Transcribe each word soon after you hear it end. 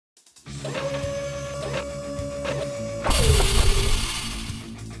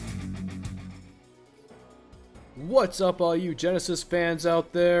What's up, all you Genesis fans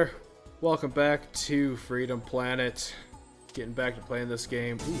out there? Welcome back to Freedom Planet. Getting back to playing this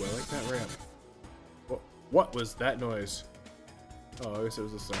game. Ooh, I like that ramp. What was that noise? Oh, I guess it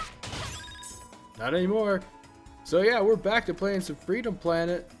was this thing. Not anymore. So yeah, we're back to playing some Freedom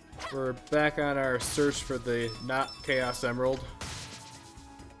Planet. We're back on our search for the not Chaos Emerald.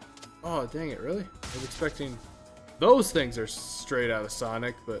 Oh, dang it, really? I was expecting... Those things are straight out of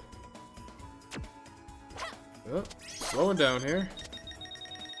Sonic, but... Oh, slowing down here.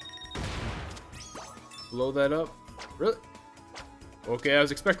 Blow that up. Really? Okay, I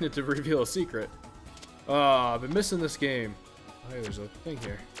was expecting it to reveal a secret. Oh, I've been missing this game. Oh, hey, there's a thing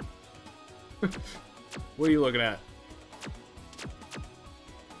here. What are you looking at?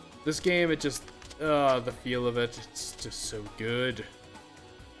 This game, it just... the feel of it, it's just so good.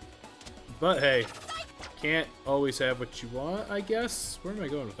 But hey, can't always have what you want, I guess? Where am I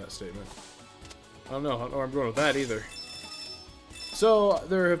going with that statement? I don't know where I'm going with that either. So,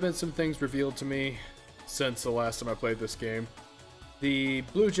 there have been some things revealed to me since the last time I played this game. The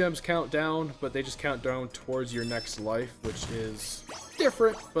blue gems count down, but they just count down towards your next life, which is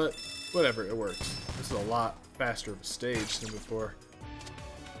different, but whatever, it works. This is a lot faster of a stage than before.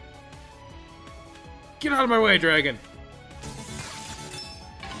 Get out of my way, dragon!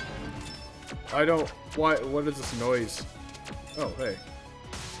 I don't... what is this noise? Oh, hey.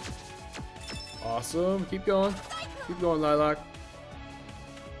 Awesome. Keep going. Keep going, Lilac.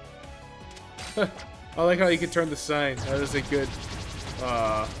 I like how you can turn the sign. That is a good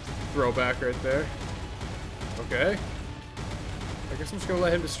throwback right there. Okay. I guess I'm just gonna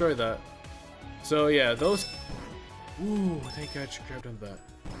let him destroy that. So yeah, those... Ooh, thank God you grabbed onto that.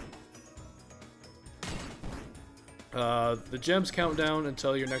 The gems count down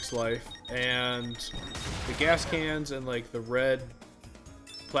until your next life, and the gas cans and like the red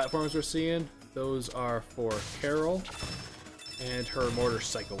platforms we're seeing, those are for Carol and her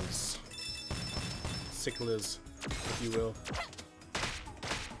motorcycles. Cyclists, if you will.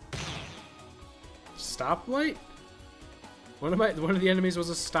 Stoplight? One of the enemies was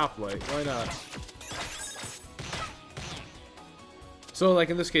a stoplight. Why not? So, like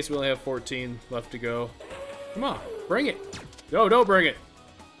in this case, we only have 14 left to go. Come on, bring it! No, don't bring it!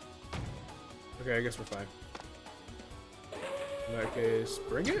 Okay, I guess we're fine. In that case,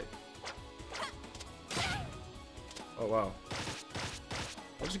 bring it? Oh, wow.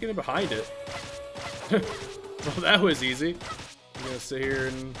 I'll just get in behind it. Well, that was easy. I'm gonna sit here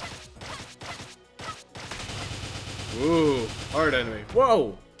and... Ooh, hard enemy.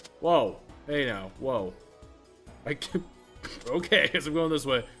 Whoa! Whoa. Hey now, whoa. I can... Okay, I guess I'm going this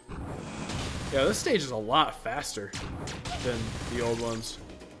way. Yeah, this stage is a lot faster than the old ones.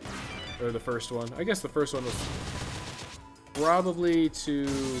 Or the first one. I guess the first one was probably to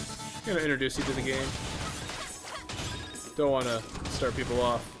introduce you to the game. Don't want to start people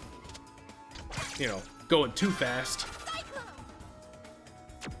off, you know, going too fast.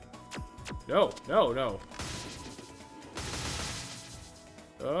 No, no, no.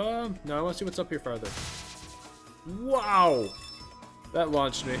 No, I want to see what's up here farther. Wow! That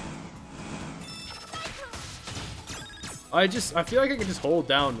launched me. I feel like I can just hold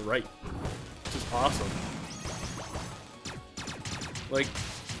down right. Which is awesome. Like,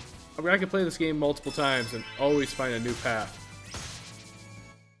 I mean, I can play this game multiple times and always find a new path.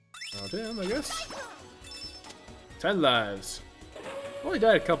 Oh, damn, I guess. 10 lives. Only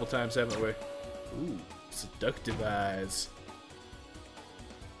died a couple times, haven't we? Ooh, seductive eyes.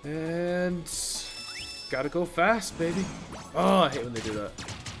 And... gotta go fast, baby. Oh, I hate when they do that.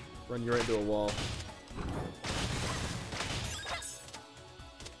 Run you right into a wall.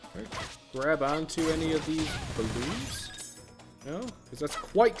 Right. Grab onto any of these balloons? No? Because that's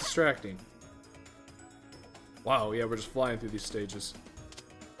quite distracting. Wow, yeah, we're just flying through these stages.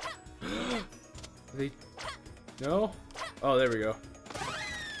 They... No? Oh, there we go.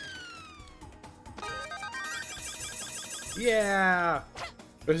 Yeah!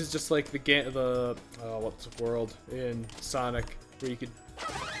 This is just like the what's the world in Sonic where you could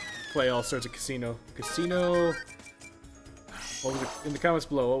play all sorts of casino. What was it? In the comments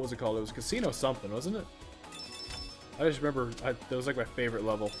below, what was it called? It was Casino something, wasn't it? I just remember that was like my favorite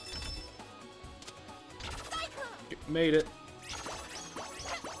level. Made it.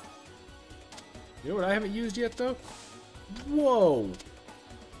 You know what I haven't used yet though? Whoa!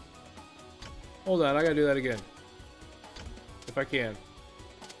 Hold on, I gotta do that again. If I can.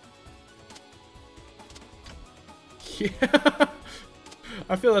 Yeah.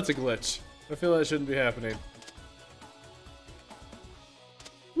 I feel that's a glitch. I feel that shouldn't be happening.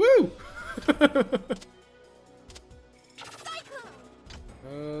 Woo!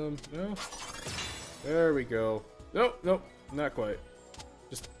 No. There we go. Nope, nope, not quite.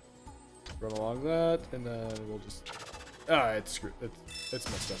 Just run along that, and then we'll just... Ah, it's screwed. It's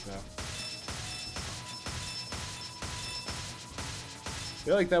messed up now. I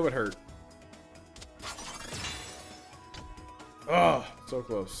feel like that would hurt. Oh, so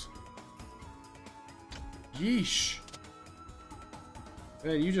close. Yeesh.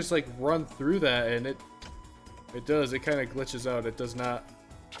 Man, you just like run through that, and it does. It kind of glitches out. It does not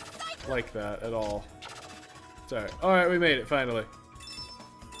like that at all. Sorry. Alright, we made it, finally.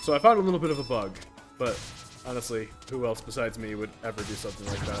 So I found a little bit of a bug, but honestly, who else besides me would ever do something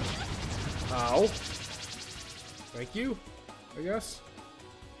like that? Ow. Thank you, I guess.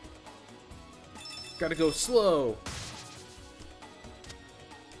 Gotta go slow.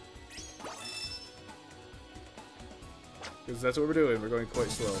 Because that's what we're doing. We're going quite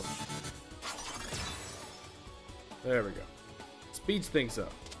slow. There we go. Speeds things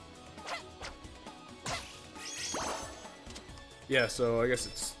up. Yeah, so I guess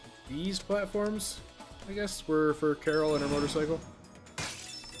it's these platforms, I guess, were for Carol and her motorcycle.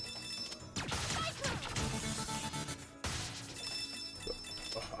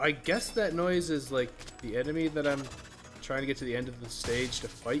 I guess that noise is like the enemy that I'm trying to get to the end of the stage to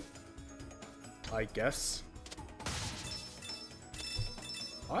fight. I guess.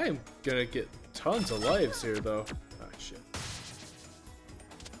 I am gonna get tons of lives here, though. Ah, shit.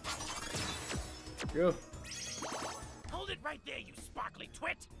 Go. Hold it right there, you sparkly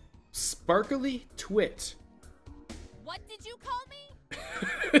twit! Sparkly twit. What did you call me?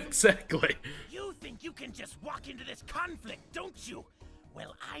 Exactly. You think you can just walk into this conflict, don't you?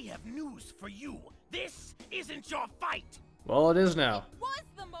 Well, I have news for you. This isn't your fight! Well, it is now. It was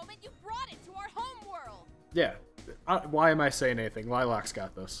the moment you brought it to our home world! Yeah. Why am I saying anything? Lilacs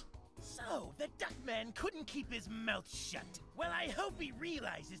got this. So, the Duckman couldn't keep his mouth shut. Well, I hope he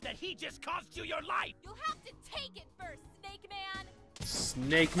realizes that he just cost you your life! You'll have to take it first, Snake Man!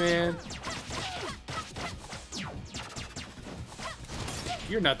 Snake Man.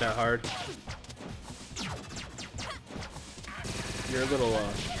 You're not that hard. You're a little,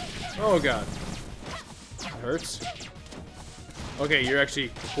 oh god. It hurts. Okay, you're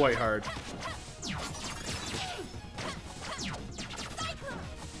actually quite hard.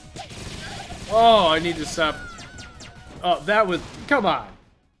 Oh, I need to stop. Oh, that was... Come on.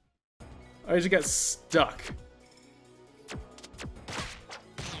 I just got stuck.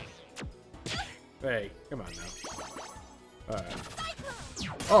 Hey, come on now. Alright.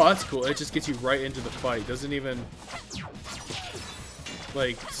 Oh, that's cool. It just gets you right into the fight. Doesn't even...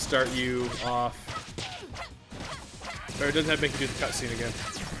 like, start you off. Or it doesn't have to make you do the cutscene again.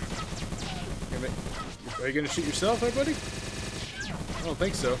 Are you gonna shoot yourself, there, buddy? I don't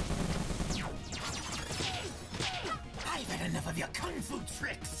think so. I've had enough of your kung fu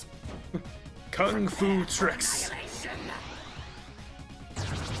tricks! Kung fu tricks!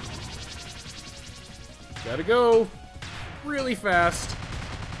 Gotta go really fast.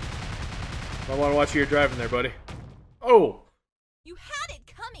 I want to watch you driving there, buddy. Oh! You had it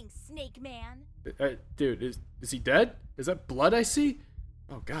coming, Snake Man! Dude, is he dead? Is that blood I see?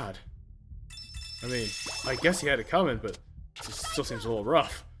 Oh, God. I mean, I guess he had it coming, but it still seems a little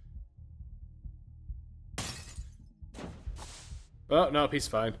rough. Oh, no, he's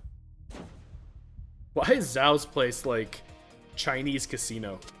fine. Why is Zhao's place like Chinese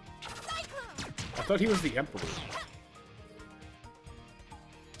casino? I thought he was the emperor.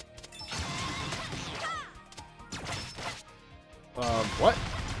 What?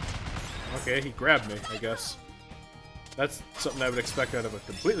 Okay, he grabbed me, I guess. That's something I would expect out of a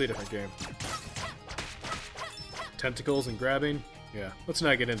completely different game. Tentacles and grabbing? Yeah, let's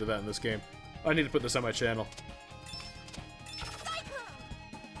not get into that in this game. I need to put this on my channel.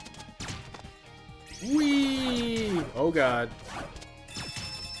 Whee! Oh god.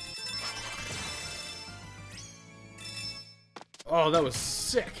 Oh, that was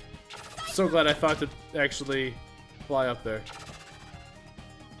sick. So glad I thought to actually fly up there.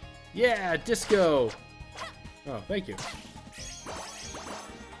 Yeah, disco! Oh, thank you.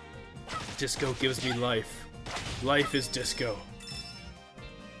 Disco gives me life. Life is disco.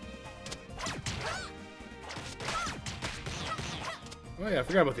 Oh yeah, I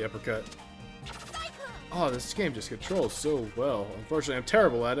forgot about the uppercut. Oh, this game just controls so well. Unfortunately, I'm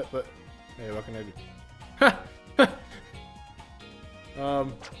terrible at it, but hey, what can I do? Can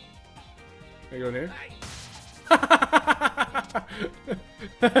I go in here?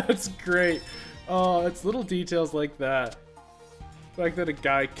 That's great. Oh, it's little details like that. The fact that a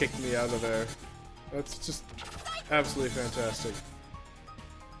guy kicked me out of there. That's just absolutely fantastic.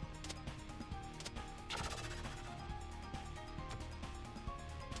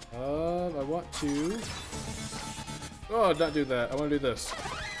 want to... Oh, not do that. I want to do this.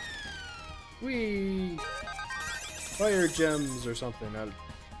 Whee! Fire gems or something. I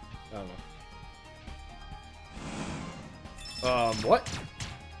don't know. What?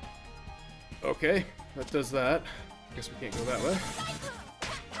 Okay, that does that. Guess we can't go that way.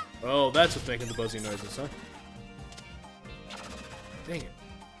 Oh, that's what's making the buzzy noises, huh? Dang it.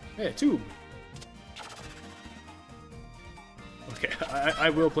 Hey, a tube! Okay, I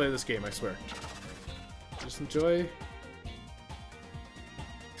will play this game, I swear. Just enjoy...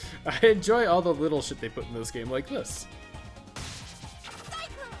 I enjoy all the little shit they put in this game, like this.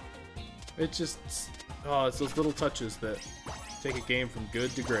 It just... Oh, it's those little touches that take a game from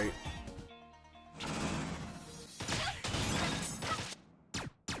good to great.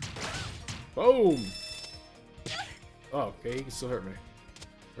 Boom! Oh, okay, he can still hurt me.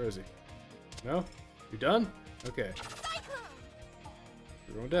 Where is he? No? You done? Okay.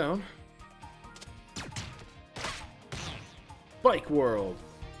 We're going down. Bike World!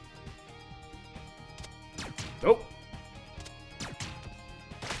 Nope!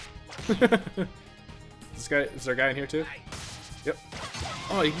 Is there a guy in here too? Yep.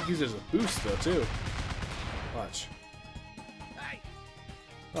 Oh, you can use it as a boost though too. Watch.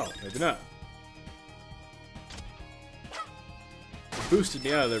 Oh, maybe not. It boosted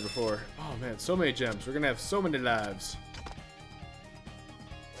me out of there before. Oh man, so many gems. We're gonna have so many lives.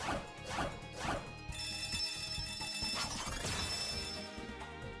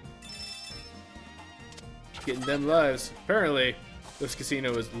 Getting them lives. Apparently, this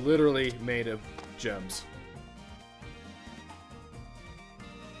casino is literally made of gems.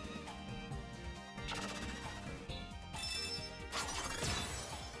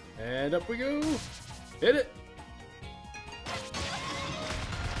 And up we go. Hit it.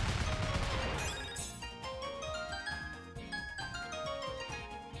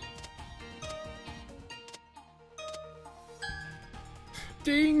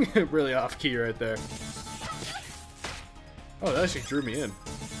 Ding! Really off key right there. Oh, that actually drew me in. It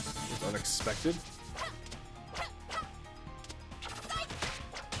was unexpected.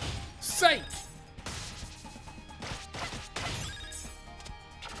 Psych!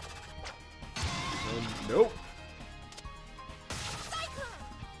 Nope.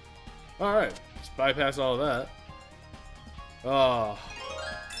 Alright, let's bypass all of that. Oh.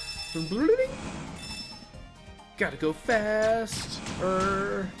 Gotta go fast.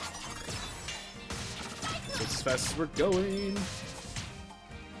 As fast as we're going.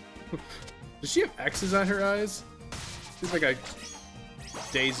 Does she have X's on her eyes? Seems like I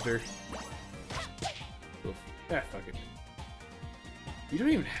dazed her. Oof. Ah, fuck it. You don't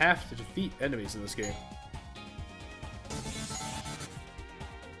even have to defeat enemies in this game.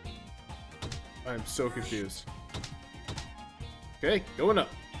 I'm so confused. Okay, going up.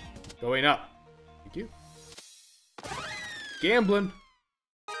 Going up. Thank you. Gambling.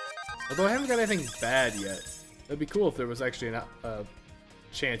 Although I haven't got anything bad yet. That'd be cool if there was actually a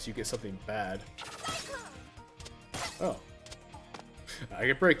chance you get something bad. Oh. I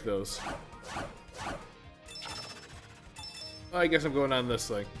could break those. I guess I'm going on this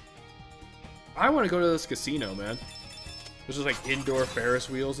thing. I want to go to this casino, man. There's just like indoor Ferris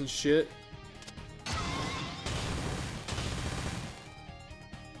wheels and shit.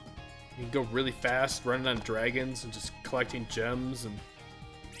 You can go really fast, running on dragons and just collecting gems and...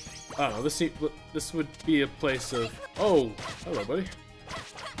 I don't know, this would be a place of... Oh! Hello, buddy.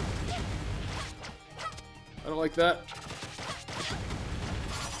 I don't like that.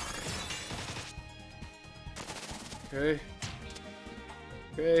 Okay.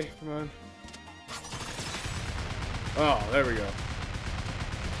 Okay, come on. Oh, there we go.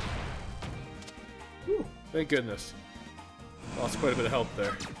 Whew, thank goodness. Lost quite a bit of health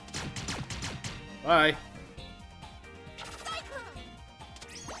there. Bye.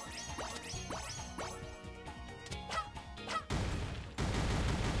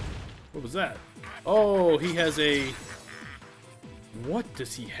 What was that? Oh, he has a... What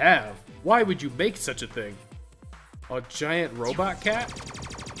does he have? Why would you make such a thing? A giant robot cat?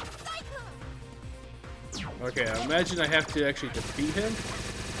 Okay, I imagine I have to actually defeat him.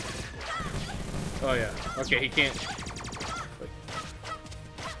 Oh yeah. Okay, he can't.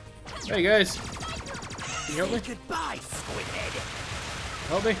 Hey guys, can you help me? Goodbye, squidhead.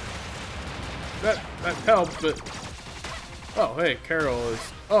 Help me. That helped, but oh hey, Carol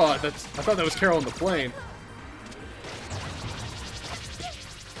is. Oh, I thought that was Carol on the plane.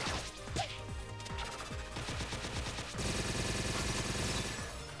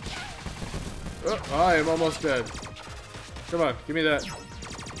 Oh, I am almost dead. Come on, give me that.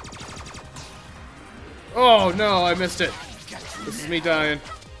 Oh no, I missed it. This is me dying.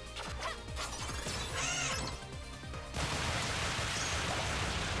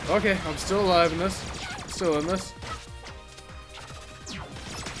 Okay, I'm still alive in this. Still in this.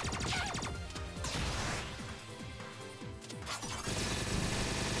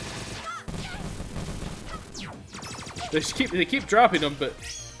 They keep dropping them, but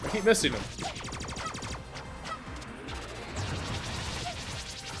I keep missing them.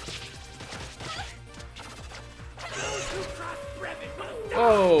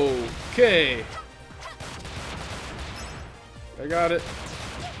 Okay. I got it.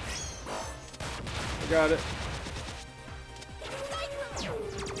 I got it.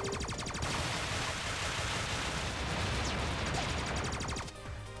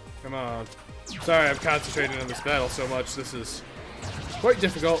 Come on. Sorry, I'm concentrating on this battle so much. This is quite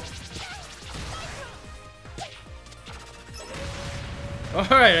difficult.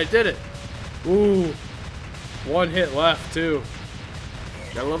 Alright, I did it. Ooh. One hit left, too.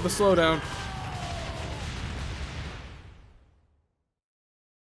 Gotta love the slowdown.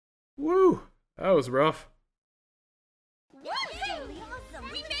 Woo! That was rough. Awesome.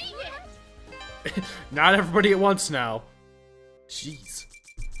 We made it. Not everybody at once now. Jeez.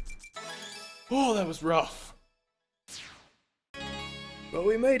 Oh, that was rough. But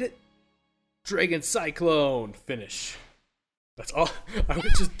we made it. Dragon Cyclone finish. That's all. I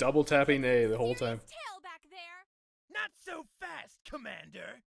was just double tapping A the whole time. Tail back there. Not so fast,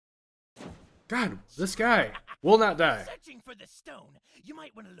 Commander. God, this guy will not die. Searching for the stone, you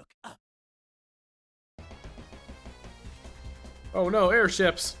might want to look up. Oh no,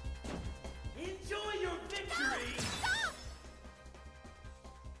 airships. Enjoy your victory.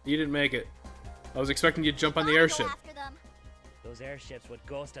 You didn't make it. I was expecting you to jump on the I'll go airship. after them. Those airships would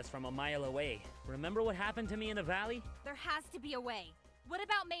ghost us from a mile away. Remember what happened to me in the valley? There has to be a way. What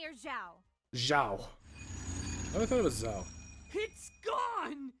about Mayor Zhao? Zhao. I thought it was Zhao. It's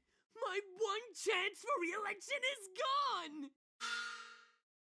gone! My one chance for re-election is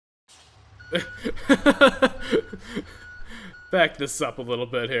gone! Back this up a little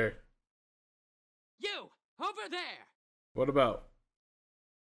bit here. You, over there! What about?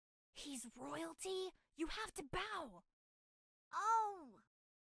 He's royalty. You have to bow. Oh.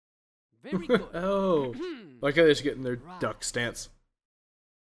 Very good. Oh. Like how they're just getting their Right. duck stance.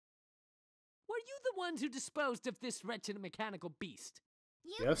 Were you the ones who disposed of this wretched mechanical beast?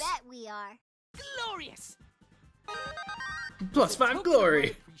 You Yes. bet we are. Glorious! Plus As a 5 token of glory. my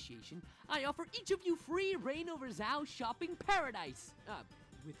appreciation, I offer each of you free reign over Zhao shopping paradise.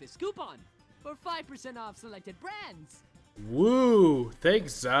 With this coupon. For 5% off selected brands. Woo.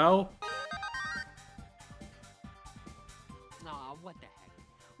 Thanks, Zhao. Aw, what the heck?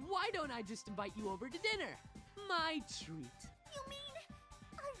 Why don't I just invite you over to dinner? My treat. You mean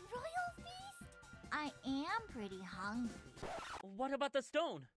a royal feast? I am pretty hungry. What about the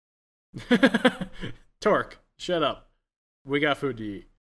stone? Torque, shut up. We got food to eat.